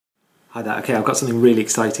Hi there. Okay, I've got something really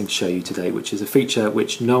exciting to show you today, which is a feature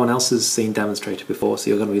which no one else has seen demonstrated before, so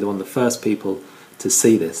you're going to be one of the first people to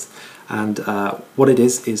see this. And what it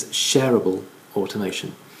is shareable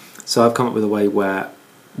automation. So I've come up with a way where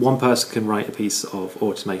one person can write a piece of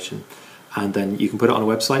automation and then you can put it on a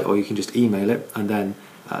website, or you can just email it, and then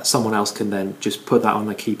someone else can then just put that on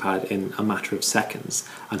a keypad in a matter of seconds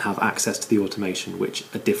and have access to the automation which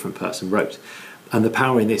a different person wrote. And the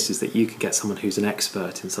power in this is that you can get someone who's an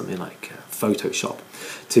expert in something like Photoshop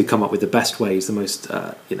to come up with the best ways, the most,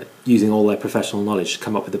 using all their professional knowledge to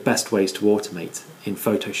come up with the best ways to automate in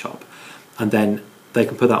Photoshop. And then they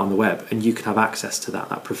can put that on the web and you can have access to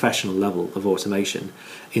that professional level of automation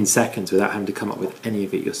in seconds without having to come up with any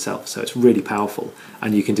of it yourself. So it's really powerful,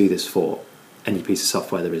 and you can do this for any piece of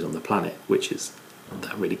software there is on the planet, which is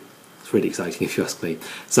really exciting if you ask me.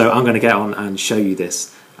 So I'm going to get on and show you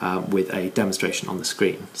this with a demonstration on the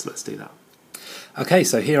screen. So let's do that. Okay,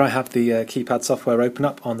 so here I have the Keypad software open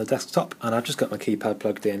up on the desktop, and I've just got my keypad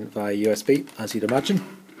plugged in via USB, as you'd imagine.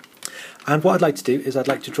 And what I'd like to do is I'd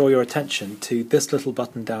like to draw your attention to this little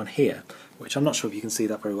button down here, which I'm not sure if you can see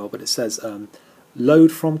that very well, but it says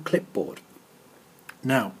load from clipboard.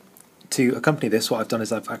 Now, to accompany this, what I've done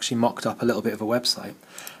is I've actually mocked up a little bit of a website.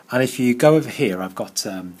 And if you go over here, I've got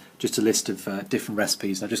just a list of different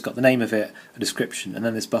recipes. I've just got the name of it, a description, and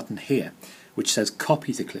then this button here, which says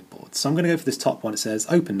copy to clipboard. So I'm going to go for this top one. It says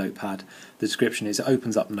open Notepad. The description is it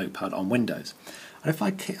opens up Notepad on Windows. And if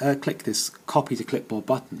I click this copy to clipboard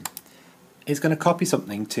button, it's going to copy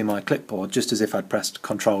something to my clipboard just as if I'd pressed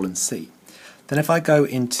Control and C. Then if I go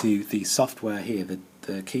into the software here, the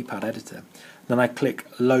keypad editor, then I click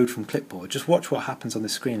load from clipboard. Just watch what happens on the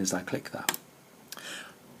screen as I click that.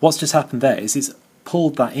 What's just happened there is it's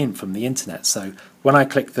pulled that in from the internet. So when I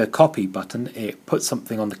click the copy button, it puts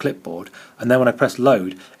something on the clipboard, and then when I press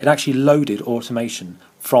load, it actually loaded automation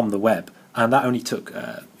from the web, and that only took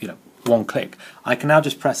one click. I can now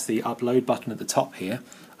just press the upload button at the top here,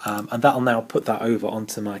 and that'll now put that over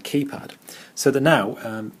onto my keypad. So that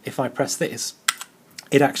now, if I press this,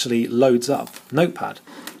 it actually loads up Notepad,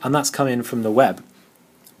 and that's come in from the web.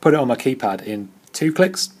 Put it on my keypad in 2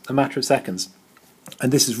 clicks, a matter of seconds.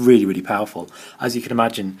 And this is really powerful. As you can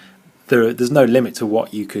imagine, there's no limit to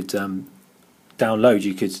what you could download.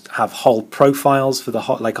 You could have whole profiles for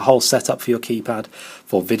like a whole setup for your keypad,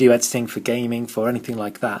 for video editing, for gaming, for anything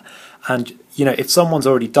like that. And if someone's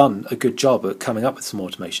already done a good job at coming up with some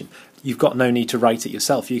automation, you've got no need to write it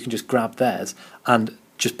yourself. You can just grab theirs and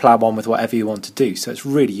just plow on with whatever you want to do. So it's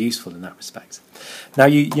really useful in that respect. Now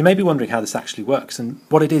you may be wondering how this actually works, and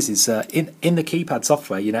what it is in the keypad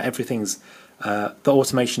software, everything's the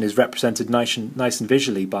automation is represented nice and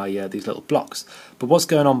visually by these little blocks. But what's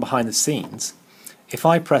going on behind the scenes, if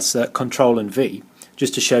I press Control and V,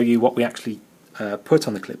 just to show you what we actually put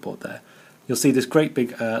on the clipboard there, you'll see this great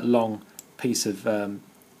big long piece of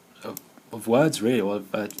words, really, or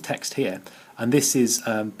text here. And this is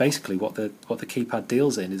basically what the keypad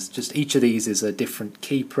deals in, is just each of these is a different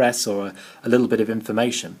key press or a little bit of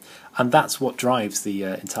information. And that's what drives the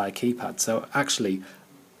entire keypad. So actually,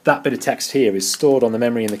 that bit of text here is stored on the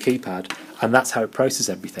memory in the keypad, and that's how it processes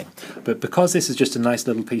everything. But because this is just a nice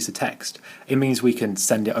little piece of text, it means we can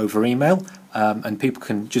send it over email, and people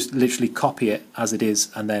can just literally copy it as it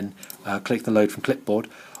is and then click the load from clipboard.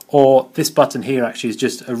 Or this button here actually is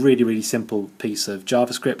just a really simple piece of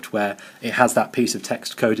JavaScript where it has that piece of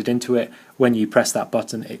text coded into it. When you press that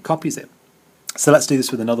button, it copies it. So let's do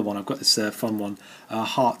this with another one. I've got this fun one,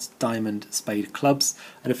 heart, diamond, spade, clubs.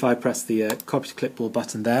 And if I press the copy to clipboard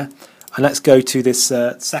button there, and let's go to this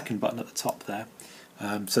second button at the top there,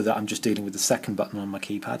 so that I'm just dealing with the second button on my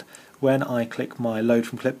keypad. When I click my load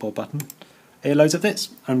from clipboard button, it loads up this.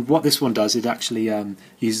 And what this one does, it actually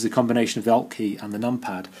uses a combination of the Alt key and the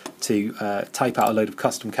numpad to type out a load of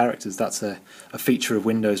custom characters. That's a feature of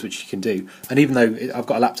Windows which you can do. And even though I've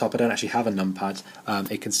got a laptop, I don't actually have a numpad,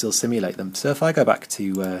 it can still simulate them. So if I go back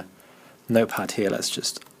to Notepad here, let's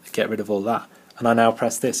just get rid of all that. And I now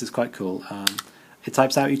press this, it's quite cool. It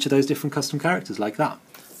types out each of those different custom characters like that.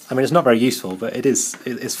 I mean, it's not very useful, but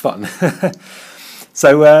it's fun.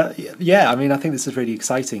 So yeah, I mean, I think this is really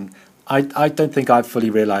exciting. I don't think I've fully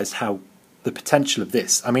realised how the potential of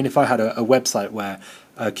this. I mean, if I had a website where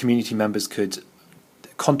community members could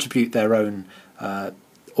contribute their own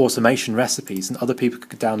automation recipes and other people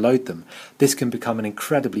could download them, this can become an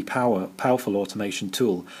incredibly powerful automation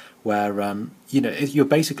tool where you're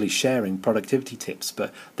basically sharing productivity tips,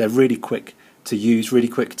 but they're really quick to use, really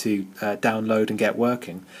quick to download and get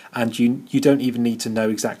working, and you don't even need to know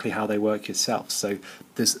exactly how they work yourself. So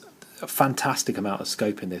there's a fantastic amount of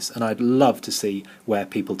scope in this, and I'd love to see where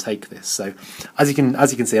people take this. So as you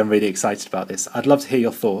can see, I'm really excited about this. I'd love to hear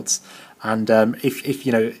your thoughts, and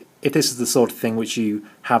if this is the sort of thing which you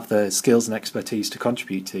have the skills and expertise to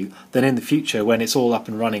contribute to, then in the future, when it's all up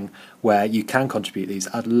and running where you can contribute these,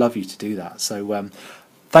 I'd love you to do that. So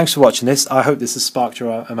thanks for watching this. I hope this has sparked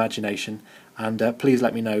your imagination, and please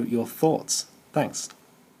let me know your thoughts. Thanks.